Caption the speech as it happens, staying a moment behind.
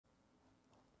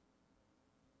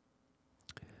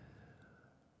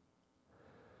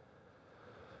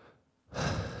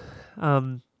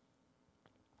I'm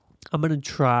going to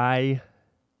try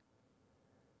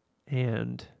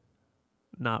and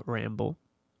not ramble,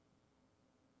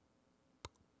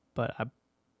 but I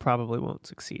probably won't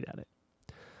succeed at it.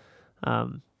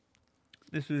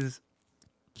 This was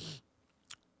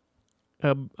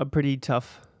a pretty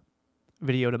tough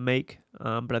video to make,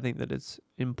 but I think that it's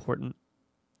important.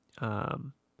 I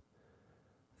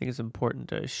think it's important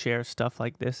to share stuff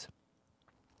like this,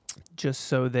 just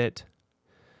so that,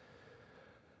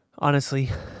 honestly,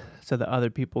 so that other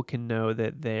people can know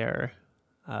that they're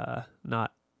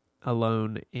not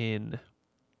alone in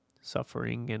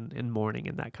suffering and mourning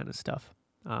and that kind of stuff.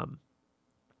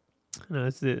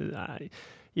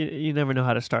 You never know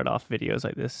how to start off videos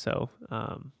like this, so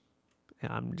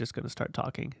I'm just going to start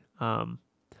talking.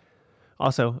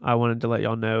 Also, I wanted to let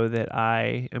y'all know that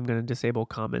I am going to disable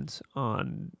comments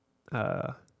on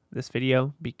this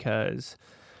video because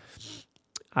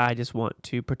I just want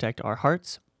to protect our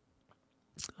hearts.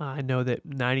 I know that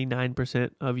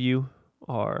 99% of you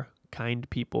are kind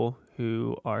people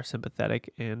who are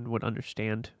sympathetic and would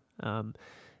understand.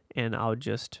 And I'll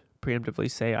just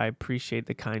preemptively say I appreciate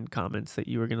the kind comments that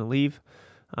you are going to leave,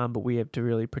 but we have to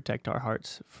really protect our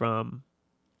hearts from,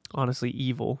 honestly,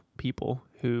 evil people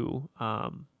who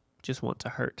just want to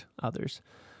hurt others.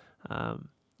 And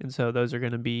so those are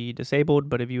going to be disabled,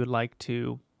 but if you would like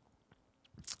to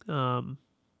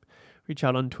reach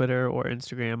out on Twitter or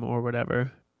Instagram or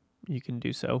whatever, you can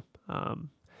do so. I'm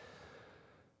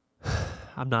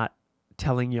not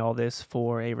telling you all this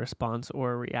for a response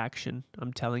or a reaction.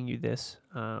 I'm telling you this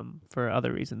for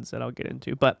other reasons that I'll get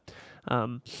into. But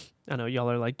I know y'all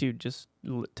are like, dude, just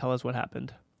tell us what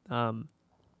happened.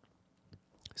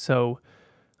 So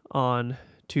on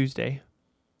Tuesday,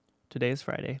 today is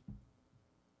Friday.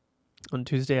 On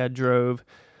Tuesday, I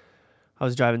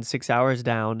was driving 6 hours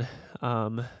down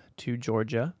to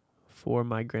Georgia for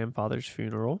my grandfather's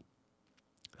funeral.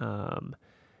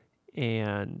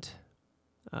 And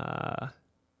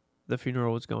the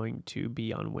funeral was going to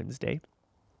be on Wednesday.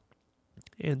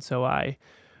 And so I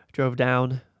drove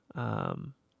down,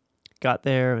 got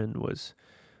there and was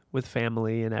with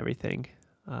family and everything,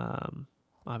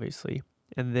 obviously.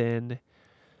 And then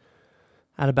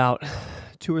at about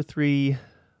 2 or 3,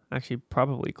 actually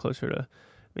probably closer to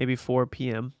maybe 4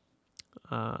 p.m.,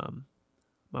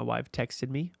 my wife texted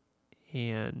me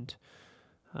and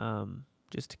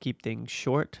just to keep things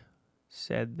short,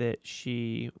 said that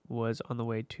she was on the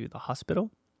way to the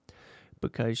hospital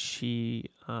because she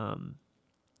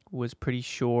was pretty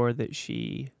sure that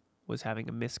she was having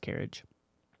a miscarriage.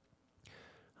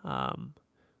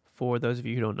 For those of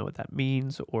you who don't know what that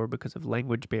means, or because of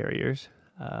language barriers,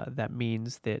 that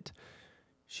means that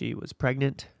she was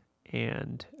pregnant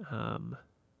and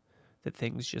that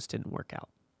things just didn't work out.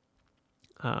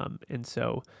 And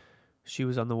so she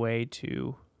was on the way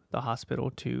to the hospital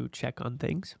to check on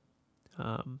things.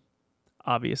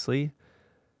 Obviously,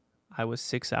 I was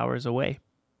 6 hours away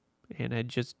and had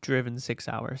just driven 6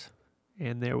 hours,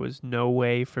 and there was no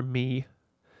way for me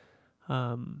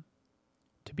to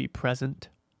be present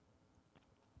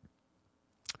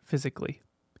physically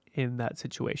in that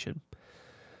situation.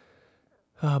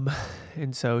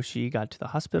 And so she got to the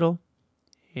hospital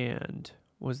and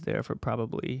was there for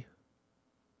probably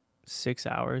 6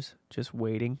 hours just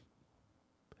waiting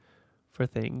for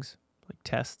things like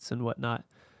tests and whatnot.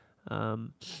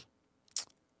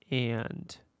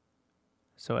 And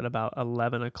so at about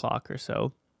 11 o'clock or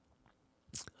so,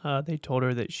 they told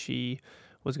her that she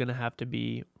was going to have to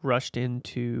be rushed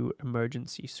into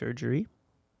emergency surgery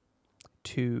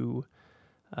to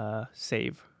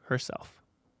save herself.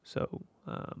 So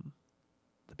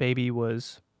the baby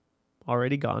was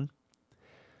already gone.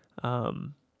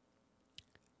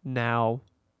 Now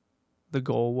the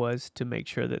goal was to make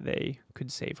sure that they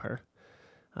could save her.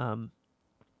 And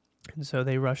so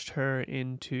they rushed her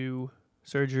into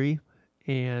surgery,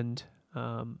 and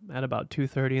at about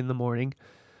 2:30 in the morning,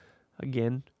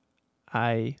 again,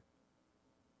 I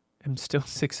am still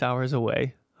 6 hours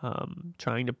away,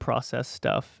 trying to process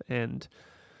stuff and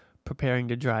preparing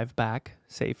to drive back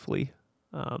safely.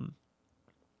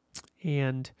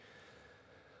 And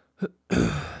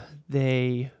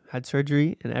they had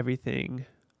surgery and everything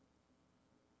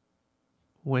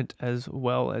went as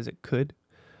well as it could.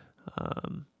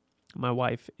 My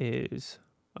wife is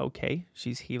okay.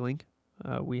 She's healing.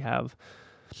 We have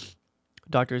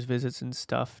doctor's visits and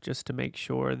stuff just to make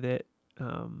sure that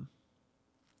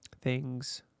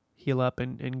things heal up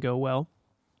and go well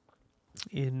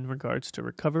in regards to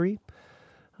recovery.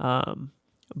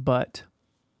 But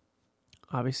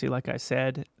obviously, like I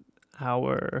said,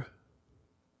 our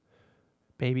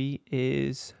baby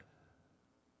is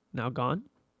now gone.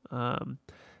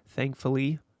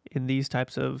 Thankfully, in these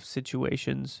types of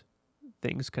situations,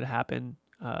 things could happen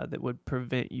that would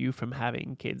prevent you from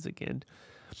having kids again.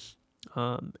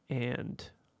 And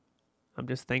I'm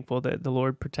just thankful that the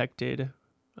Lord protected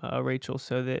Rachel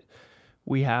so that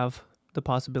we have the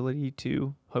possibility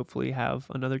to hopefully have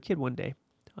another kid one day.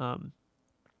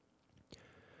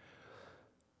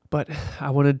 But I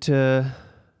wanted to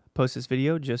post this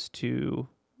video just to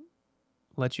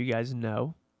let you guys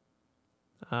know.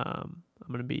 I'm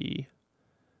going to be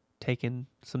taking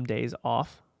some days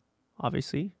off,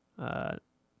 obviously,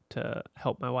 to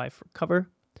help my wife recover.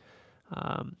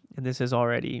 And she's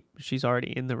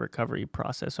already in the recovery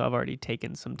process, so I've already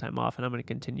taken some time off, and I'm going to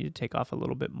continue to take off a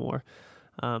little bit more.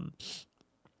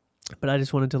 But I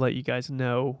just wanted to let you guys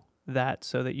know that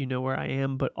so that you know where I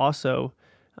am, but also,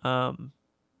 man,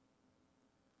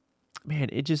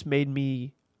 it just made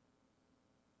me,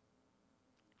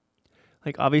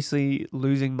 like, obviously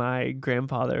losing my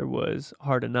grandfather was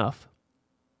hard enough.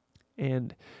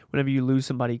 And whenever you lose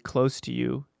somebody close to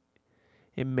you,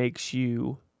 it makes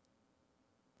you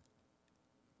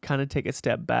kind of take a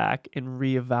step back and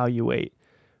reevaluate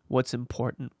what's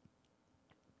important.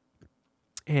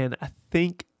 And I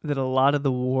think that a lot of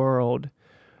the world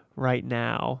right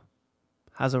now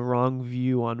has a wrong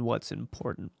view on what's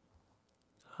important.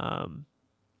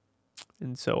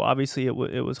 And so obviously it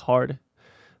was hard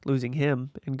losing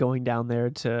him and going down there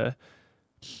to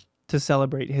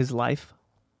celebrate his life,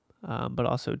 but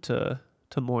also to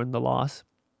mourn the loss,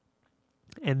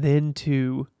 and then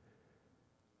to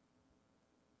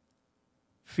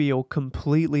feel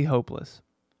completely hopeless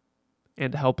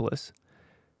and helpless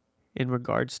in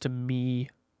regards to me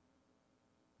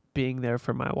being there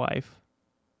for my wife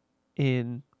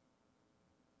in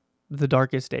the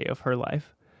darkest day of her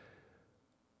life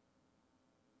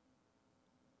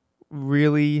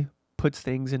really puts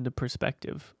things into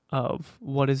perspective of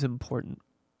what is important.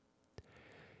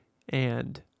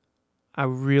 And I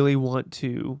really want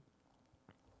to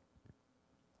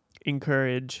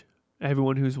encourage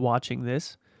everyone who's watching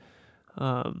this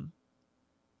to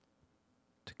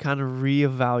kind of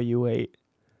reevaluate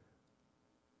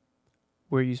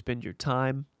where you spend your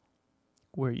time,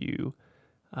 where you,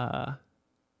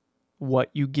 what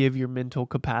you give your mental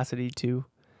capacity to,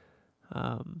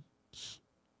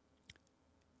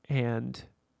 and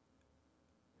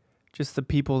just the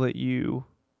people that you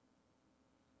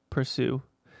pursue.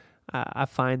 I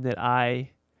find that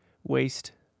I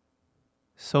waste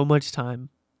so much time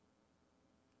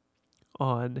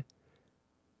on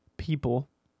people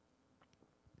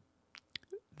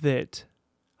that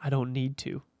I don't need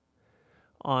to,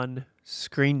 on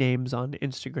screen names on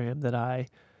Instagram that I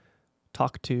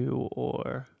talk to,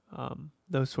 or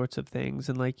those sorts of things.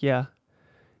 And like, yeah,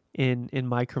 in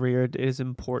my career, it is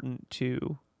important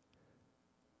to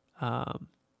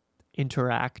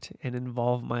interact and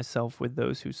involve myself with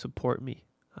those who support me,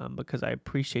 because I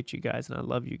appreciate you guys and I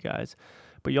love you guys.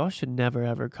 But y'all should never,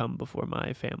 ever come before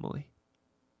my family.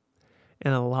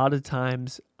 And a lot of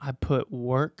times I put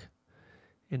work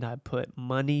and I put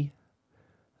money.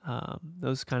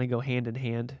 Those kind of go hand in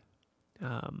hand.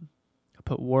 I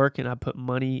put work and I put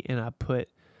money and I put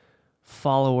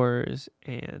followers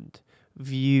and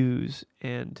views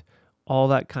and all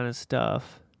that kind of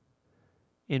stuff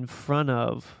in front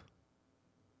of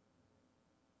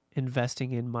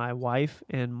investing in my wife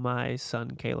and my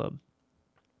son, Caleb.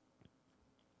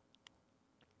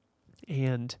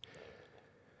 And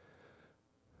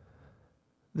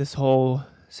this whole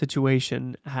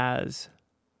situation has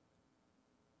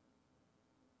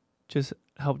just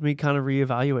helped me kind of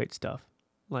reevaluate stuff.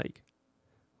 Like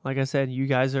I said, you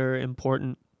guys are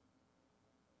important.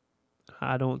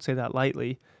 I don't say that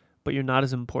lightly, but you're not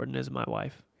as important as my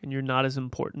wife, and you're not as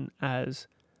important as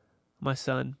my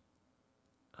son.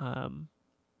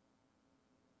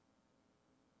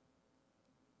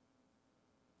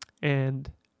 And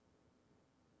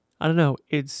I don't know,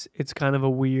 it's kind of a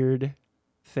weird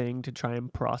thing to try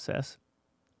and process.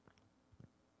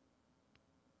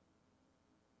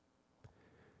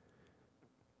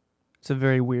 It's a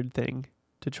very weird thing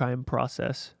to try and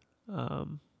process.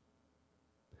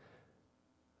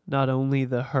 Not only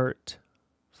the hurt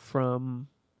from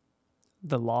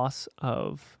the loss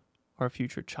of our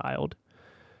future child,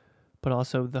 but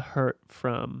also the hurt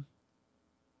from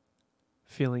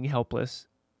feeling helpless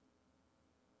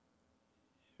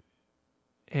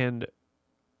and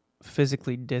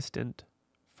physically distant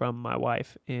from my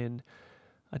wife in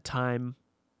a time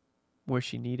where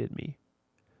she needed me.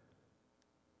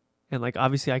 And like,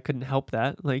 obviously I couldn't help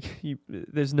that. Like,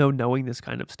 there's no knowing this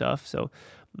kind of stuff. So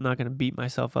I'm not going to beat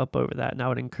myself up over that. And I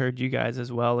would encourage you guys as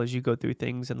well, as you go through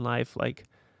things in life, like,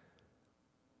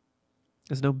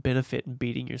 there's no benefit in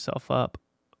beating yourself up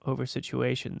over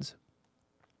situations.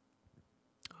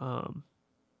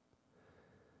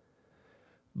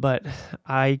 But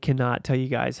I cannot tell you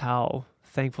guys how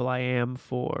thankful I am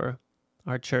for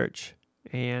our church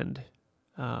and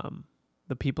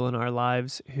the people in our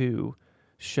lives who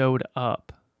showed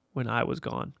up when I was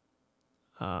gone,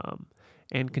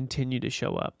 and continue to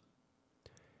show up.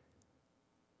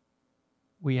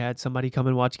 We had somebody come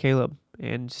and watch Caleb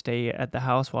and stay at the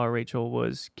house while Rachel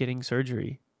was getting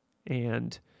surgery.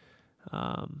 And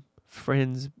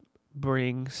friends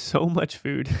bring so much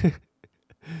food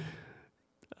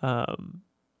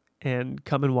and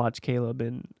come and watch Caleb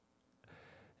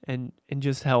and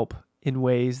just help in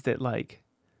ways that like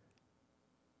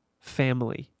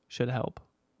family should help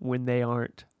when they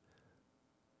aren't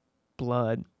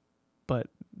blood, but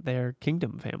they're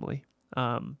kingdom family.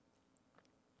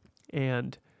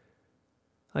 And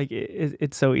like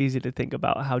it's so easy to think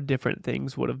about how different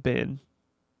things would have been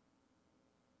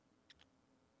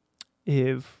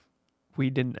if we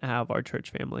didn't have our church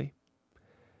family.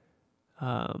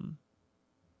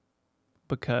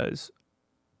 Because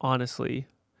honestly,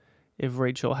 if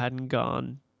Rachel hadn't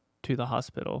gone to the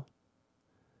hospital,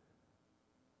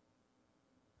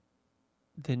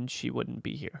 then she wouldn't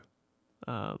be here.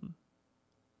 And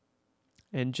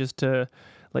just to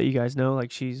let you guys know,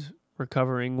 like, she's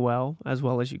recovering well as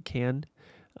you can.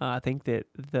 I think that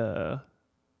the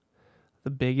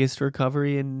biggest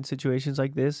recovery in situations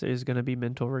like this is going to be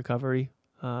mental recovery,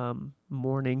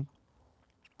 mourning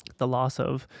the loss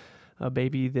of a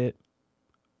baby that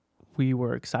we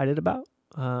were excited about,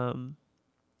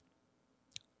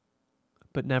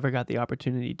 but never got the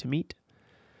opportunity to meet.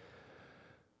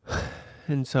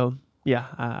 And so, yeah,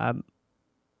 I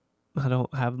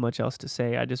don't have much else to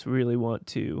say. I just really want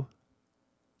to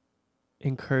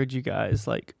encourage you guys.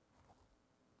 Like,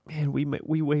 man,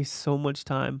 we waste so much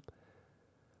time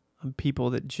on people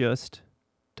that just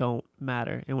don't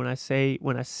matter. And when I say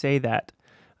that,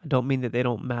 I don't mean that they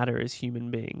don't matter as human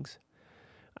beings.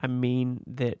 I mean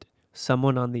that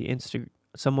someone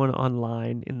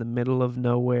online in the middle of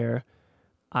nowhere,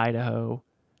 Idaho,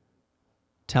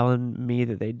 telling me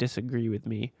that they disagree with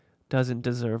me doesn't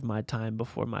deserve my time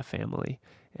before my family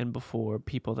and before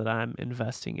people that I'm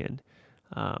investing in.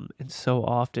 And so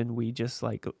often we just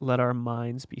like let our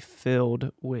minds be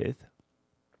filled with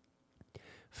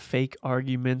fake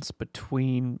arguments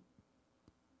between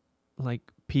like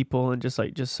people and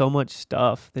just so much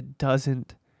stuff that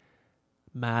doesn't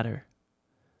matter.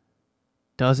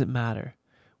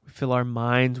 We fill our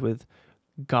minds with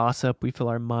gossip. We fill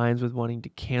our minds with wanting to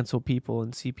cancel people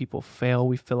and see people fail.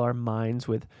 We fill our minds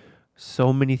with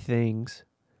so many things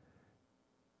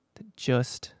that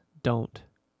just don't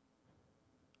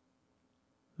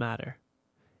matter.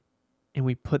 And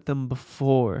we put them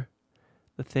before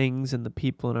the things and the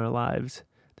people in our lives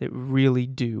that really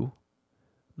do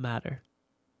matter.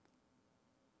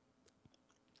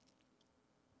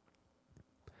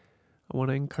 I want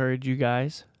to encourage you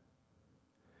guys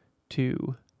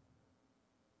to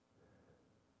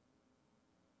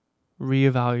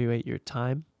reevaluate your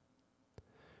time,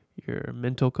 your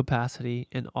mental capacity,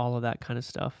 and all of that kind of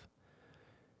stuff.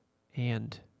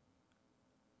 And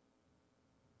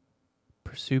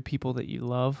pursue people that you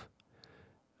love,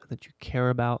 that you care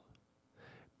about.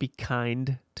 Be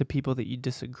kind to people that you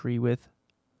disagree with.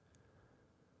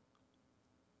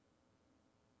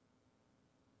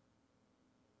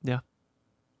 Yeah.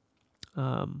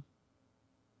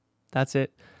 That's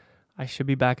it. I should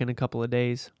be back in a couple of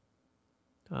days.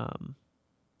 Because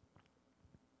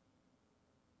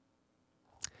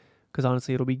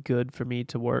honestly, it'll be good for me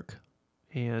to work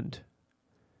and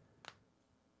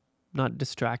not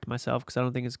distract myself, because I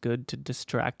don't think it's good to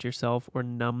distract yourself or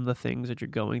numb the things that you're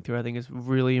going through. I think it's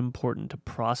really important to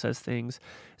process things,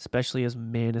 especially as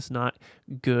men. It's not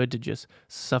good to just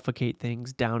suffocate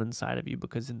things down inside of you,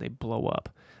 because then they blow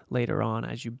up later on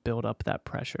as you build up that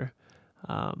pressure.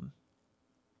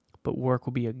 But work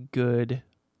will be a good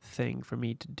thing for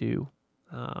me to do.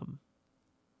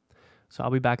 So I'll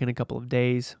be back in a couple of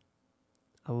days.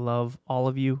 I love all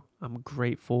of you. I'm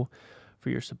grateful for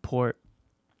your support.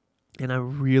 And I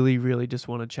really, really just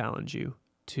want to challenge you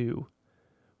to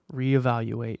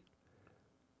reevaluate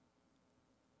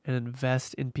and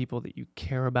invest in people that you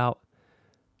care about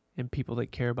and people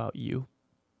that care about you.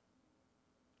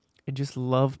 And just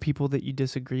love people that you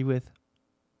disagree with,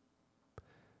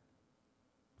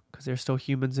 because they're still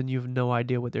humans and you have no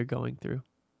idea what they're going through.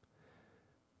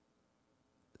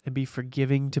 and be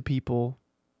forgiving to people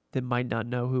that might not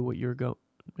know who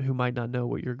might not know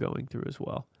what you're going through as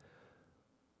well.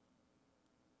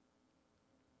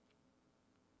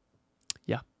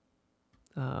 Yeah.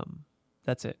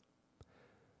 That's it.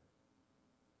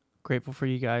 Grateful for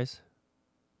you guys.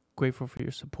 Grateful for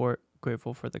your support.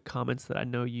 Grateful for the comments that I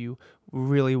know you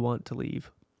really want to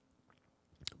leave.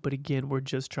 But again, we're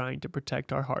just trying to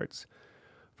protect our hearts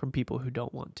from people who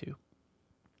don't want to.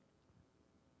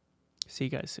 See you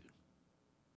guys soon.